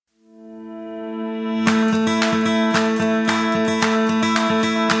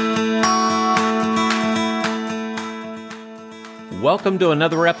Welcome to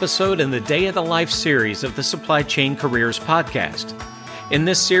another episode in the Day of the Life series of the Supply Chain Careers podcast. In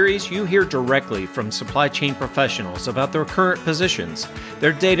this series, you hear directly from supply chain professionals about their current positions,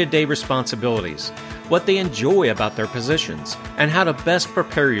 their day-to-day responsibilities, what they enjoy about their positions, and how to best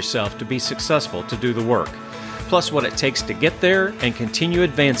prepare yourself to be successful to do the work, plus what it takes to get there and continue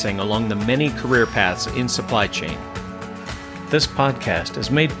advancing along the many career paths in supply chain. This podcast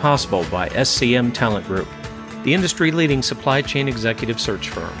is made possible by SCM Talent Group, the industry-leading supply chain executive search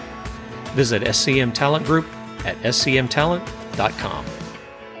firm. Visit SCM Talent Group at scmtalent.com.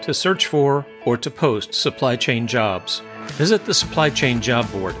 To search for or to post supply chain jobs, visit the Supply Chain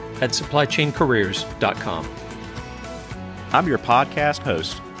Job Board at supplychaincareers.com. I'm your podcast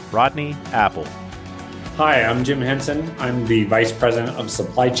host, Rodney Apple. Hi, I'm Jim Henson. I'm the Vice President of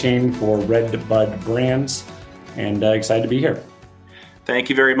Supply Chain for Red Bud Brands, and excited to be here.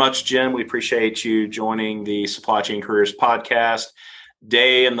 Thank you very much, Jim. We appreciate you joining the Supply Chain Careers podcast,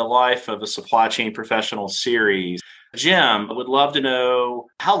 Day in the Life of a Supply Chain Professional series. Jim, I would love to know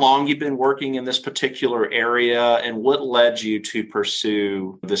how long you've been working in this particular area and what led you to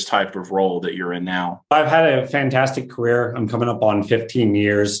pursue this type of role that you're in now. I've had a fantastic career. I'm coming up on 15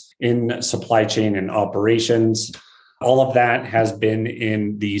 years in supply chain and operations. All of that has been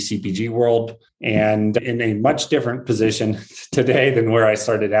in the CPG world and in a much different position today than where I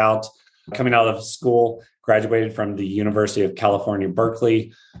started out. Coming out of school, graduated from the University of California,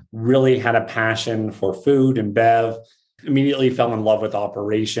 Berkeley, really had a passion for food and bev, immediately fell in love with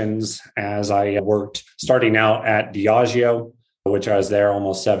operations as I worked starting out at Diageo, which I was there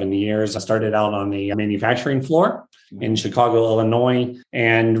almost 7 years. I started out on the manufacturing floor in Chicago, Illinois,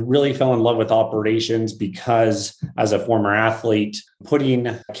 and really fell in love with operations because as a former athlete, putting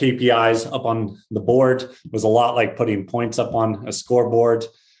KPIs up on the board was a lot like putting points up on a scoreboard.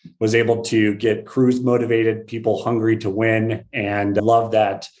 Was able to get crews motivated, people hungry to win, and love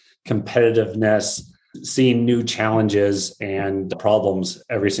that competitiveness, seeing new challenges and problems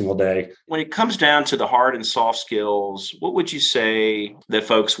every single day. When it comes down to the hard and soft skills, what would you say that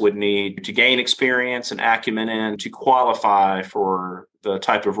folks would need to gain experience and acumen in to qualify for the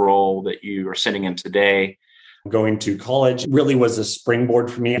type of role that you are sitting in today? Going to college really was a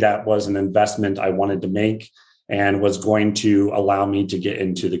springboard for me. That was an investment I wanted to make and was going to allow me to get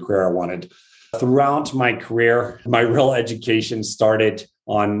into the career I wanted. Throughout my career, my real education started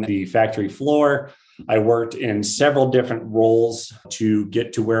on the factory floor. I worked in several different roles to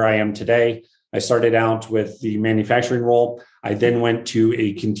get to where I am today. I started out with the manufacturing role. I then went to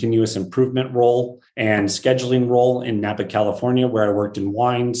a continuous improvement role and scheduling role in Napa, California, where I worked in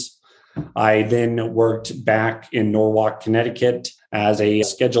wines. I then worked back in Norwalk, Connecticut as a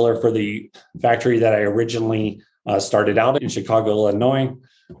scheduler for the factory that I originally started out in Chicago, Illinois.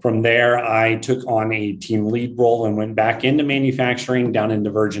 From there, I took on a team lead role and went back into manufacturing down in the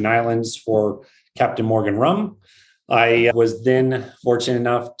Virgin Islands for Captain Morgan Rum. I was then fortunate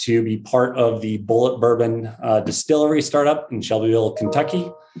enough to be part of the Bullet Bourbon distillery startup in Shelbyville, Kentucky.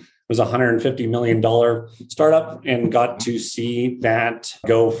 It was a $150 million startup and got to see that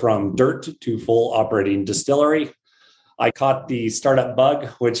go from dirt to full operating distillery. I caught the startup bug,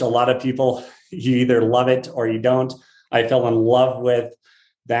 which a lot of people, you either love it or you don't. I fell in love with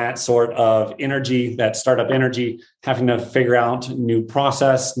that sort of energy, that startup energy, having to figure out new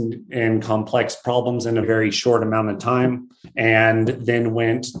process and complex problems in a very short amount of time. And then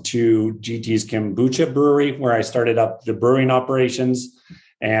went to GT's Kombucha Brewery, where I started up the brewing operations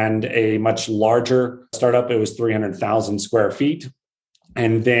and a much larger startup. It was 300,000 square feet.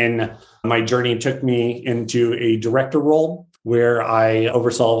 And then my journey took me into a director role where I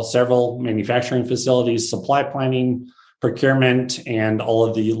oversaw several manufacturing facilities, supply planning, procurement, and all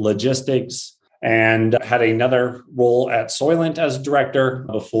of the logistics, and had another role at Soylent as director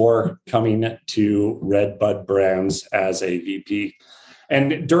before coming to Red Bud Brands as a VP.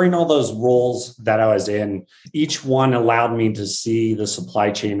 And during all those roles that I was in, each one allowed me to see the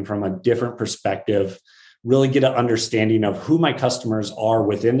supply chain from a different perspective, really get an understanding of who my customers are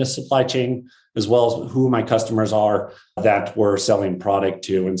within the supply chain, as well as who my customers are that we're selling product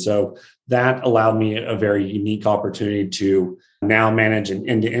to. And so that allowed me a very unique opportunity to now manage an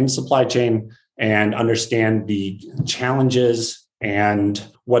end-to-end supply chain and understand the challenges and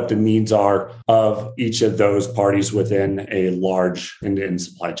what the needs are of each of those parties within a large end-to-end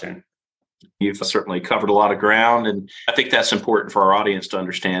supply chain. You've certainly covered a lot of ground, and I think that's important for our audience to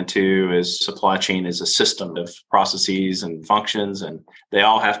understand too, is supply chain is a system of processes and functions, and they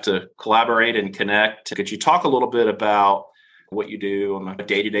all have to collaborate and connect. Could you talk a little bit about what you do on a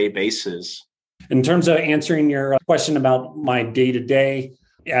day-to-day basis? In terms of answering your question about my day-to-day,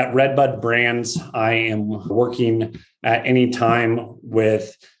 At Redbud Brands, I am working at any time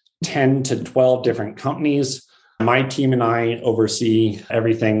with 10 to 12 different companies. My team and I oversee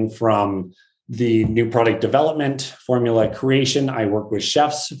everything from the new product development, formula creation. I work with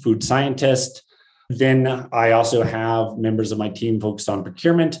chefs, food scientists. Then I also have members of my team focused on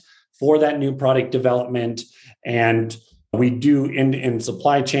procurement for that new product development. And we do end-to-end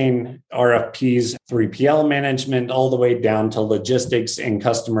supply chain, RFPs, 3PL management, all the way down to logistics and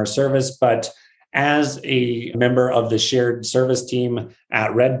customer service. But as a member of the shared service team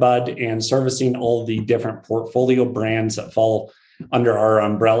at Redbud and servicing all the different portfolio brands that fall under our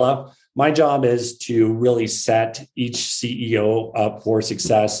umbrella, my job is to really set each CEO up for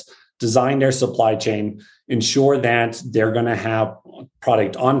success, design their supply chain, ensure that they're going to have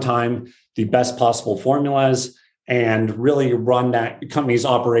product on time, the best possible formulas, and really run that company's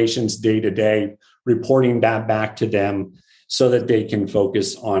operations day to day, reporting that back to them so that they can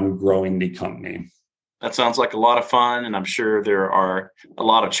focus on growing the company. That sounds like a lot of fun, and I'm sure there are a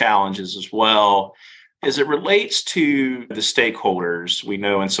lot of challenges as well. As it relates to the stakeholders, we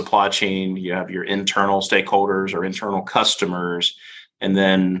know in supply chain, you have your internal stakeholders or internal customers. And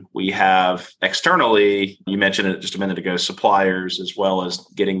then we have externally, you mentioned it just a minute ago, suppliers, as well as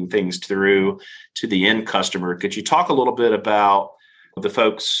getting things through to the end customer. Could you talk a little bit about the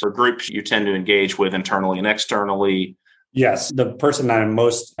folks or groups you tend to engage with internally and externally? Yes, the person that I'm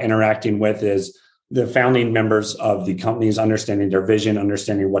most interacting with is the founding members of the companies, understanding their vision,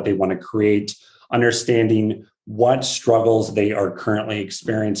 understanding what they want to create, understanding what struggles they are currently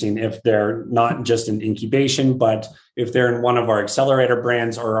experiencing. If they're not just in incubation, but if they're in one of our accelerator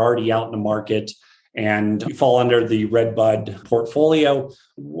brands or already out in the market and fall under the Redbud portfolio,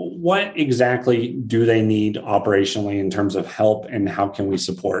 what exactly do they need operationally in terms of help and how can we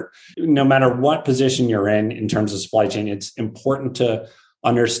support? No matter what position you're in terms of supply chain, it's important to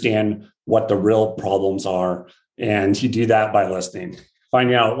understand what the real problems are. And you do that by listening,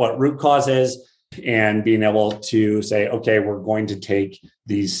 finding out what root cause is, and being able to say, okay, we're going to take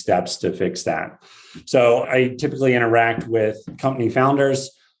these steps to fix that. So I typically interact with company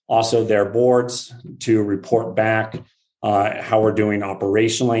founders, also their boards, to report back how we're doing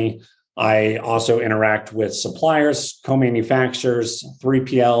operationally. I also interact with suppliers, co-manufacturers,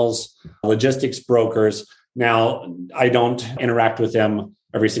 3PLs, logistics brokers. Now, I don't interact with them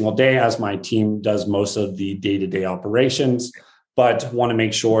every single day as my team does most of the day-to-day operations, but want to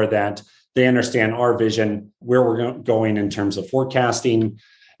make sure that they understand our vision, where we're going in terms of forecasting,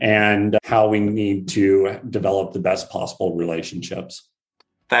 and how we need to develop the best possible relationships.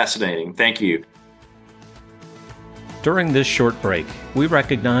 Fascinating. Thank you. During this short break, we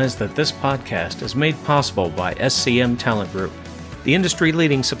recognize that this podcast is made possible by SCM Talent Group, the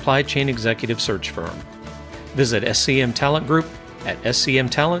industry-leading supply chain executive search firm. Visit SCM Talent Group at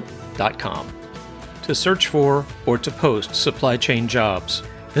scmtalent.com to search for or to post supply chain jobs.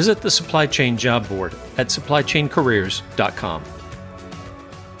 Visit the Supply Chain Job Board at supplychaincareers.com.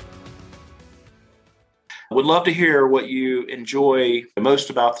 Would love to hear what you enjoy the most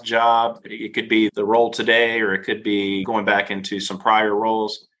about the job. It could be the role today, or it could be going back into some prior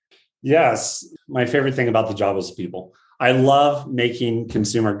roles. Yes. My favorite thing about the job is people. I love making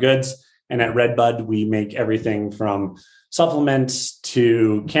consumer goods. And at Redbud, we make everything from supplements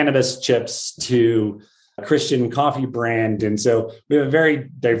to cannabis chips to Christian coffee brand. And so we have a very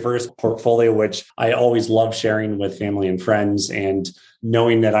diverse portfolio, which I always love sharing with family and friends and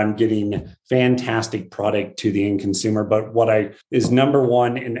knowing that I'm getting fantastic product to the end consumer. But what is number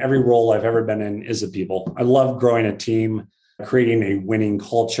one in every role I've ever been in is the people. I love growing a team, creating a winning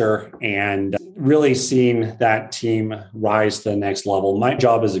culture, and really seeing that team rise to the next level. My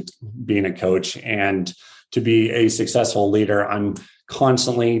job is being a coach, and to be a successful leader, I'm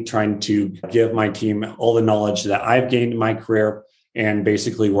constantly trying to give my team all the knowledge that I've gained in my career and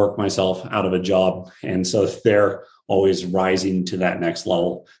basically work myself out of a job. And so they're always rising to that next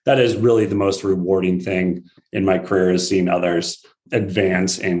level. That is really the most rewarding thing in my career, is seeing others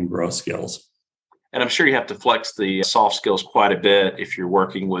advance and grow skills. And I'm sure you have to flex the soft skills quite a bit if you're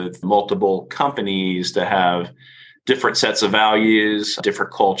working with multiple companies to have different sets of values,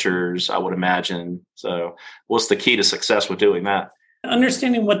 different cultures, I would imagine. So what's the key to success with doing that?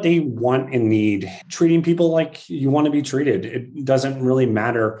 Understanding what they want and need, treating people like you want to be treated. It doesn't really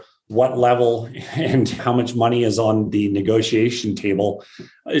matter what level and how much money is on the negotiation table.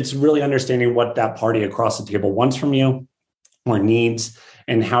 It's really understanding what that party across the table wants from you or needs,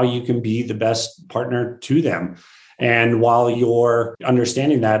 and how you can be the best partner to them. And while you're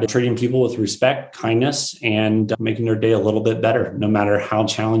understanding that, treating people with respect, kindness, and making their day a little bit better, no matter how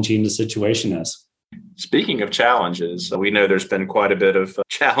challenging the situation is. Speaking of challenges, we know there's been quite a bit of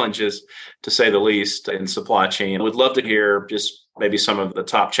challenges, to say the least, in supply chain. I would love to hear just maybe some of the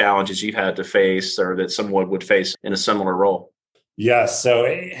top challenges you've had to face or that someone would face in a similar role. Yes. So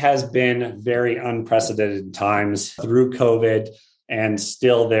it has been very unprecedented times through COVID, and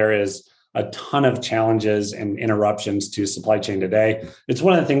still there is a ton of challenges and interruptions to supply chain today. It's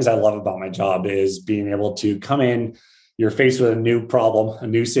one of the things I love about my job is being able to come in. You're faced with a new problem, a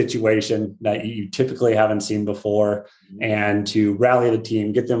new situation that you typically haven't seen before, and to rally the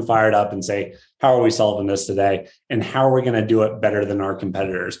team, get them fired up and say, how are we solving this today? And how are we going to do it better than our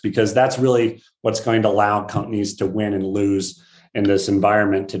competitors? Because that's really what's going to allow companies to win and lose in this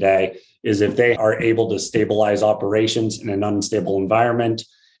environment today, is if they are able to stabilize operations in an unstable environment,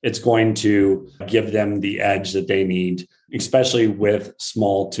 it's going to give them the edge that they need, especially with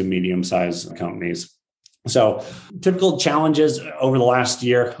small to medium-sized companies. So typical challenges over the last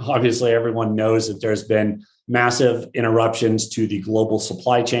year, obviously everyone knows that there's been massive interruptions to the global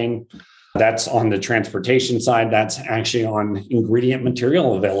supply chain. That's on the transportation side. That's actually on ingredient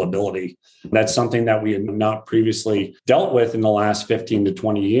material availability. That's something that we had not previously dealt with in the last 15 to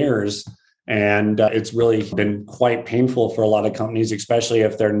 20 years. And it's really been quite painful for a lot of companies, especially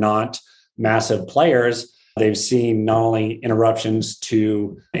if they're not massive players. They've seen not only interruptions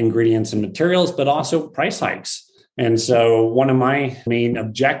to ingredients and materials, but also price hikes. And so one of my main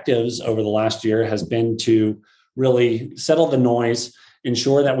objectives over the last year has been to really settle the noise,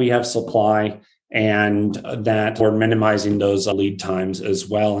 ensure that we have supply, and that we're minimizing those lead times as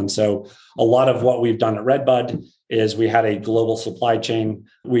well. And so a lot of what we've done at Redbud is we had a global supply chain.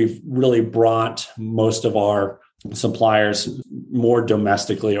 We've really brought most of our suppliers more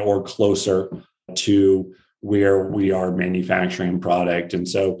domestically or closer to where we are manufacturing product. And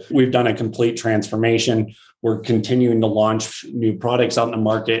so we've done a complete transformation. We're continuing to launch new products out in the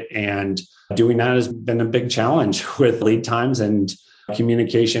market, and doing that has been a big challenge with lead times, and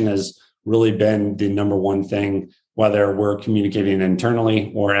communication has really been the number one thing, whether we're communicating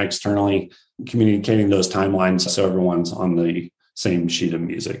internally or externally, communicating those timelines so everyone's on the same sheet of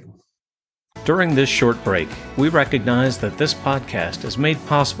music. During this short break, we recognize that this podcast is made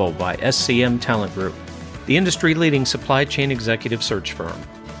possible by SCM Talent Group, the industry-leading supply chain executive search firm.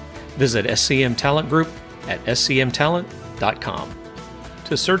 Visit SCM Talent Group at scmtalent.com.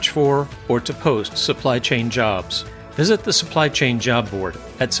 To search for or to post supply chain jobs, visit the Supply Chain Job Board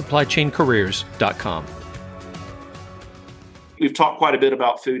at supplychaincareers.com. We've talked quite a bit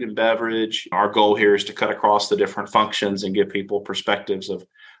about food and beverage. Our goal here is to cut across the different functions and give people perspectives of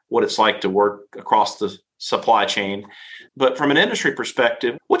what it's like to work across the supply chain. But from an industry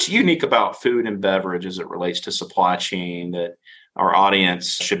perspective, what's unique about food and beverage as it relates to supply chain that our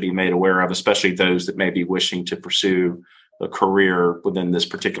audience should be made aware of, especially those that may be wishing to pursue a career within this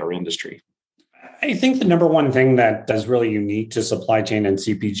particular industry? I think the number one thing that is really unique to supply chain and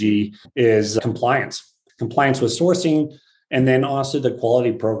CPG is compliance with sourcing, and then also the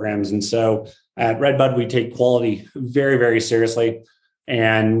quality programs. And so at Redbud, we take quality very, very seriously.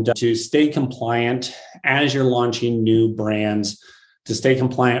 And to stay compliant as you're launching new brands, to stay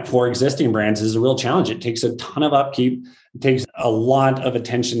compliant for existing brands is a real challenge. It takes a ton of upkeep. It takes a lot of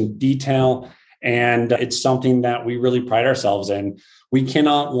attention to detail. And it's something that we really pride ourselves in. We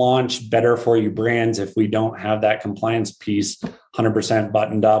cannot launch better for you brands if we don't have that compliance piece 100%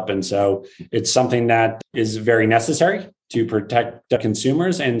 buttoned up. And so it's something that is very necessary to protect the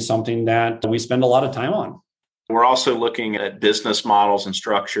consumers, and something that we spend a lot of time on. We're also looking at business models and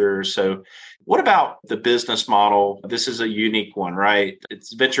structures. So what about the business model? This is a unique one, right?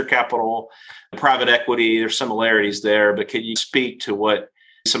 It's venture capital, private equity. There's similarities there, but can you speak to what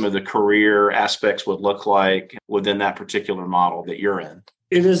some of the career aspects would look like within that particular model that you're in?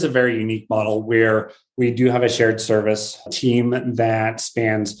 It is a very unique model where we do have a shared service team that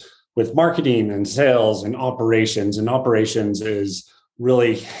spans with marketing and sales and operations. And operations is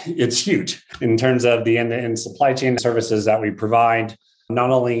really, it's huge in terms of the end-to-end supply chain services that we provide.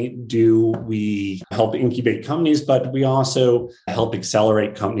 Not only do we help incubate companies, but we also help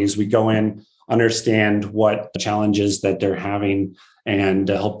accelerate companies. We go in, understand what challenges that they're having, and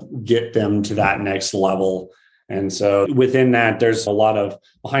help get them to that next level. And so within that, there's a lot of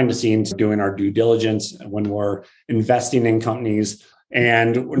behind the scenes doing our due diligence when we're investing in companies.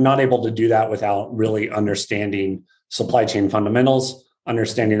 And we're not able to do that without really understanding supply chain fundamentals,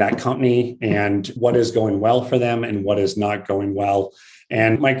 understanding that company and what is going well for them and what is not going well.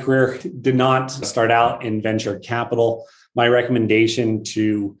 And my career did not start out in venture capital. My recommendation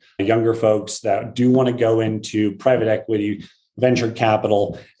to younger folks that do want to go into private equity, venture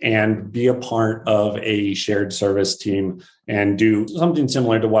capital and be a part of a shared service team and do something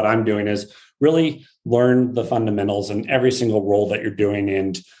similar to what I'm doing, is really learn the fundamentals in every single role that you're doing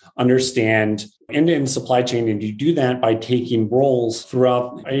and understand end-to-end supply chain. And you do that by taking roles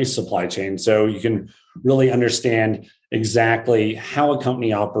throughout a supply chain. So you can really understand exactly how a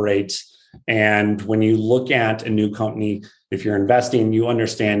company operates. And when you look at a new company, if you're investing, you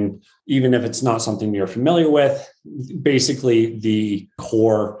understand, even if it's not something you're familiar with, basically the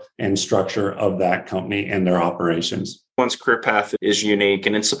core and structure of that company and their operations. One's career path is unique.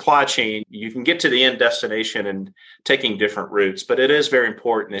 And in supply chain, you can get to the end destination and taking different routes. But it is very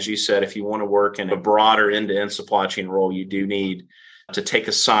important, as you said, if you want to work in a broader end-to-end supply chain role, you do need to take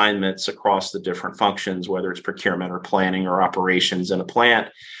assignments across the different functions, whether it's procurement or planning or operations in a plant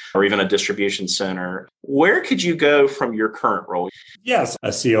or even a distribution center. Where could you go from your current role? Yes,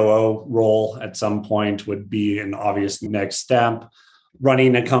 a COO role at some point would be an obvious next step.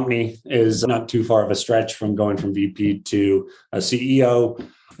 Running a company is not too far of a stretch from going from VP to a CEO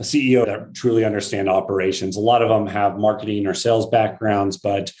that truly understand operations. A lot of them have marketing or sales backgrounds,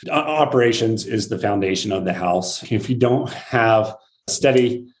 but operations is the foundation of the house. If you don't have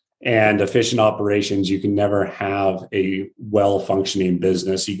steady and efficient operations, you can never have a well-functioning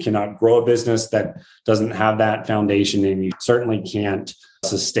business. You cannot grow a business that doesn't have that foundation, and you certainly can't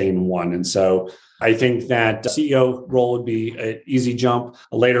sustain one. And so I think that CEO role would be an easy jump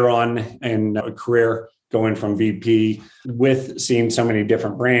later on in a career, going from VP with seeing so many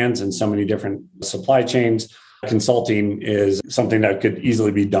different brands and so many different supply chains. Consulting is something that could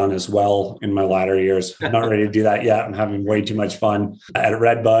easily be done as well in my latter years. I'm not ready to do that yet. I'm having way too much fun at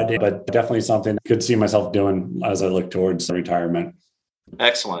Redbud, but definitely something I could see myself doing as I look towards retirement.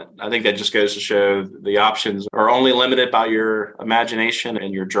 Excellent. I think that just goes to show the options are only limited by your imagination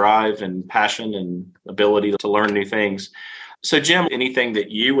and your drive and passion and ability to learn new things. So, Jim, anything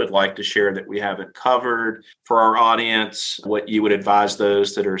that you would like to share that we haven't covered for our audience, what you would advise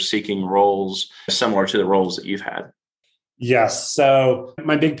those that are seeking roles similar to the roles that you've had? Yes. So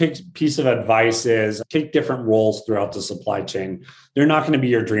my big piece of advice is take different roles throughout the supply chain. They're not going to be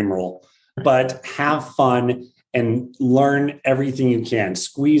your dream role, but have fun and learn everything you can.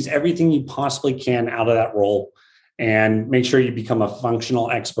 Squeeze everything you possibly can out of that role and make sure you become a functional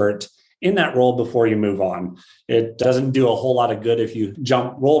expert in that role before you move on. It doesn't do a whole lot of good if you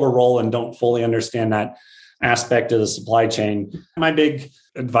jump role to role and don't fully understand that aspect of the supply chain. My big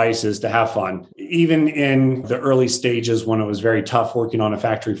advice is to have fun. Even in the early stages when it was very tough working on a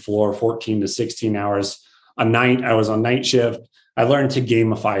factory floor, 14 to 16 hours a night, I was on night shift. I learned to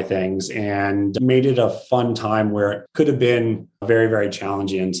gamify things and made it a fun time where it could have been very, very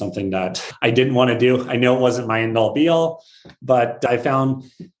challenging and something that I didn't want to do. I know it wasn't my end all be all, but I found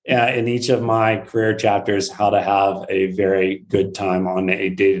in each of my career chapters how to have a very good time on a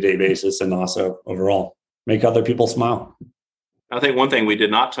day-to-day basis and also overall make other people smile. I think one thing we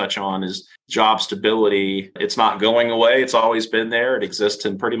did not touch on is job stability. It's not going away. It's always been there. It exists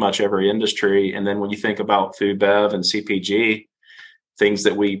in pretty much every industry. And then when you think about food, bev, and CPG, things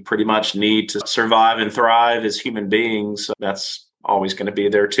that we pretty much need to survive and thrive as human beings, that's always going to be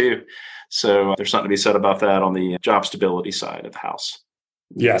there too. So there's something to be said about that on the job stability side of the house.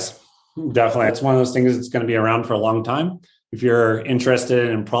 Yes, definitely. It's one of those things that's going to be around for a long time. If you're interested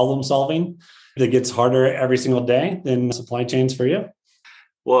in problem solving that gets harder every single day, then supply chain's for you.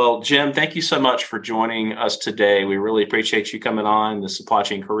 Well, Jim, thank you so much for joining us today. We really appreciate you coming on the Supply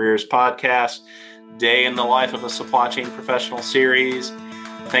Chain Careers podcast, Day in the Life of a Supply Chain Professional series.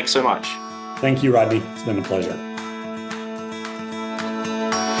 Thanks so much. Thank you, Rodney. It's been a pleasure.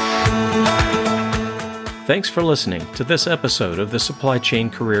 Thanks for listening to this episode of the Supply Chain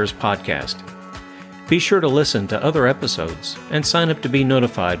Careers podcast. Be sure to listen to other episodes and sign up to be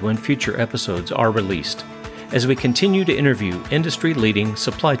notified when future episodes are released, as we continue to interview industry-leading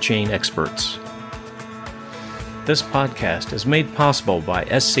supply chain experts. This podcast is made possible by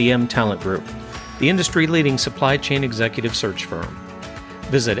SCM Talent Group, the industry-leading supply chain executive search firm.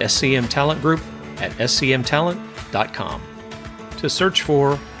 Visit SCM Talent Group at scmtalent.com. To search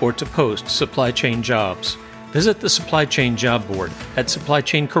for or to post supply chain jobs, visit the Supply Chain Job Board at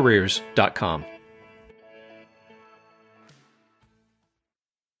supplychaincareers.com.